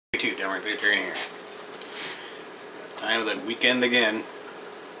Too down right there training here. Time of the weekend again.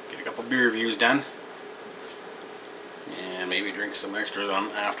 Get a couple beer reviews done. And maybe drink some extras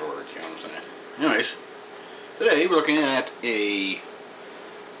on afterwards, you know what I'm saying? Anyways, today we're looking at a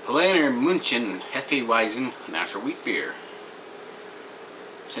Paulaner München Hefe-Weizen natural wheat beer.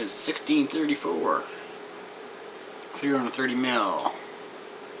 Since 1634. 330 ml.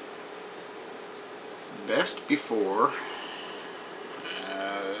 Best before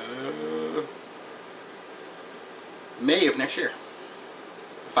May of next year.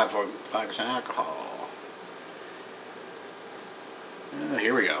 5% alcohol.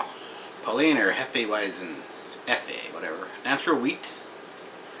 Here we go. Paulaner Hefe-Weizen. Hefe, whatever. Natural wheat.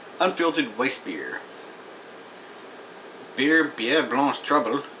 Unfiltered waste beer. Beer Bière Blanche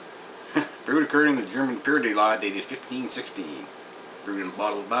Trouble. Brewed according to the German purity law dated 1516. Brewed and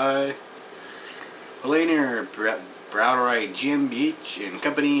bottled by Paulaner Brauerei GmbH and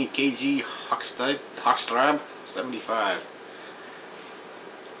Company KG Hochstrabe 75.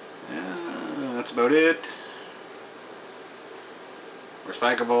 That's about it.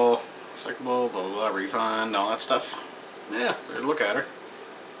 Recyclable, blah blah blah, refund, all that stuff. Yeah, there's a look at her.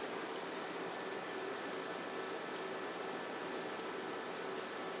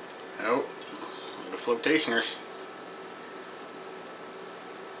 Oh, the flotationers.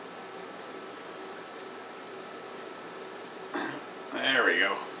 There we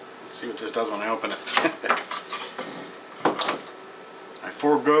go. Let's see what this does when I open it. I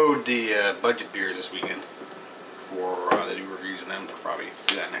foregoed the budget beers this weekend for the new reviews of them. I'll probably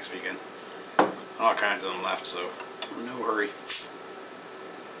do that next weekend. All kinds of them left, so no hurry.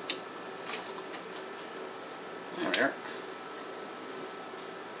 There we are.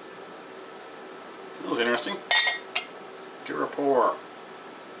 That was interesting. Give her a pour.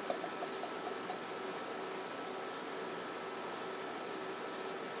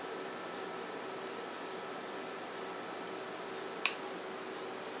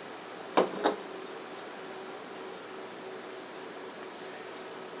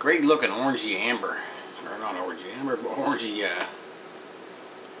 Great looking orangey amber. Or not orangey amber, but orangey, yeah,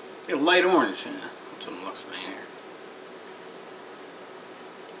 light orange. Yeah, that's what it looks like here.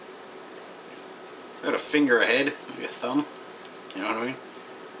 About a finger ahead, maybe a thumb. You know what I mean?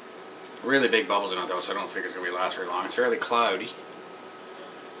 Really big bubbles in it though, so I don't think it's going to last very long. It's fairly cloudy.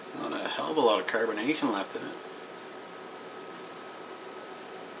 Not a hell of a lot of carbonation left in it.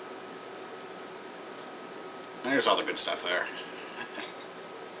 There's all the good stuff there.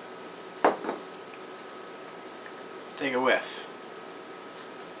 Take a whiff.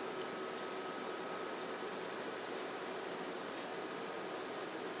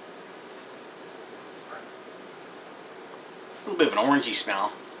 A little bit of an orangey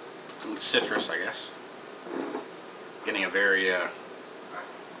smell. Some citrus, I guess. Getting a very it's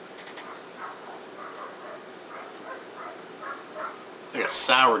like a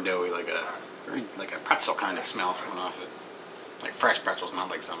sourdoughy, like a pretzel kind of smell coming off it. Like fresh pretzels,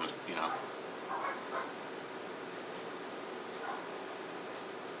 not like some, you know.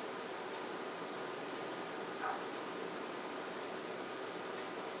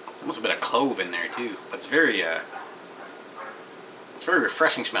 Almost a bit of clove in there too, but it's very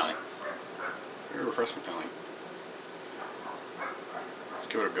refreshing smelling. Very refreshing smelling. Let's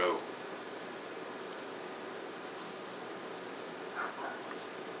give it a go.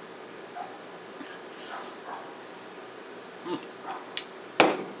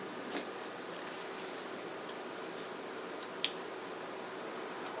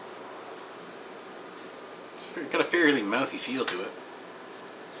 It's got a fairly mouthy feel to it.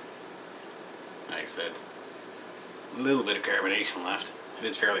 Like I said, a little bit of carbonation left. It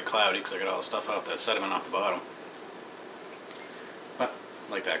is fairly cloudy because I got all the stuff off, that sediment off the bottom. But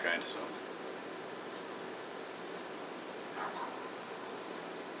I like that kind, so.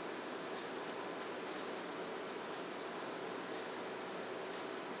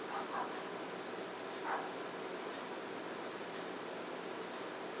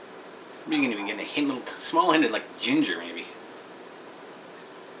 You can even get a hint, small hint of like ginger maybe.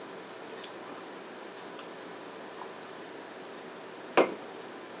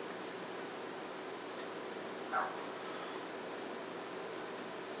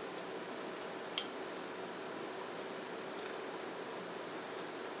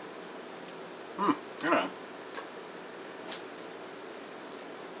 Hold on.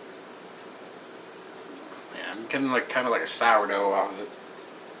 Yeah, I'm getting like kind of like a sourdough off of it.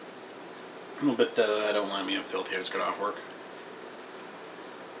 A little bit. I don't want me in filthy. I just got off work.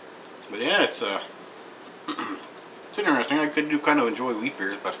 But yeah, it's it's interesting. I could do kind of enjoy wheat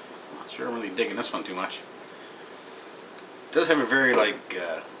beers, but I'm not sure I'm really digging this one too much. It does have a very like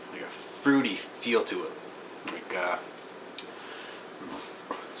fruity feel to it. Like,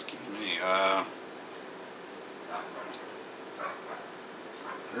 excuse me,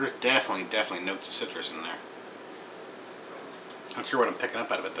 there's definitely notes of citrus in there. Not sure what I'm picking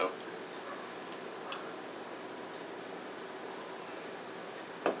up out of it though.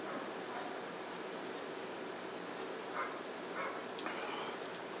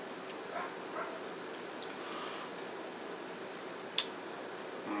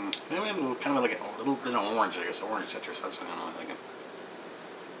 Maybe a little, kind of like a little bit of orange, I guess. Orange citrus, that's what I'm thinking.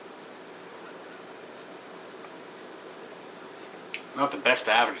 Not the best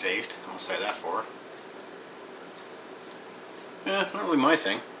aftertaste, I'll say that for. Yeah, not really my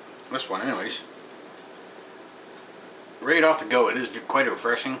thing. This one anyways. Right off the go, it is quite a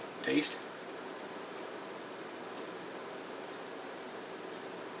refreshing taste.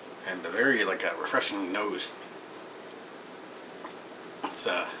 And a very, like, a refreshing nose. It's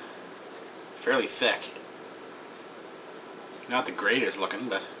fairly thick. Not the greatest looking,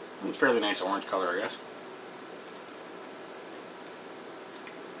 but it's fairly nice orange color, I guess.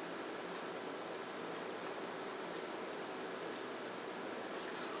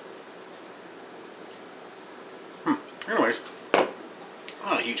 Anyways, I'm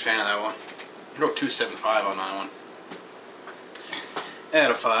not a huge fan of that one. I wrote 2.75 on that one.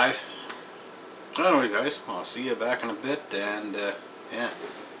 Out of 5. Anyways, guys, I'll see you back in a bit, and yeah,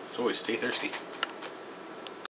 as always, stay thirsty.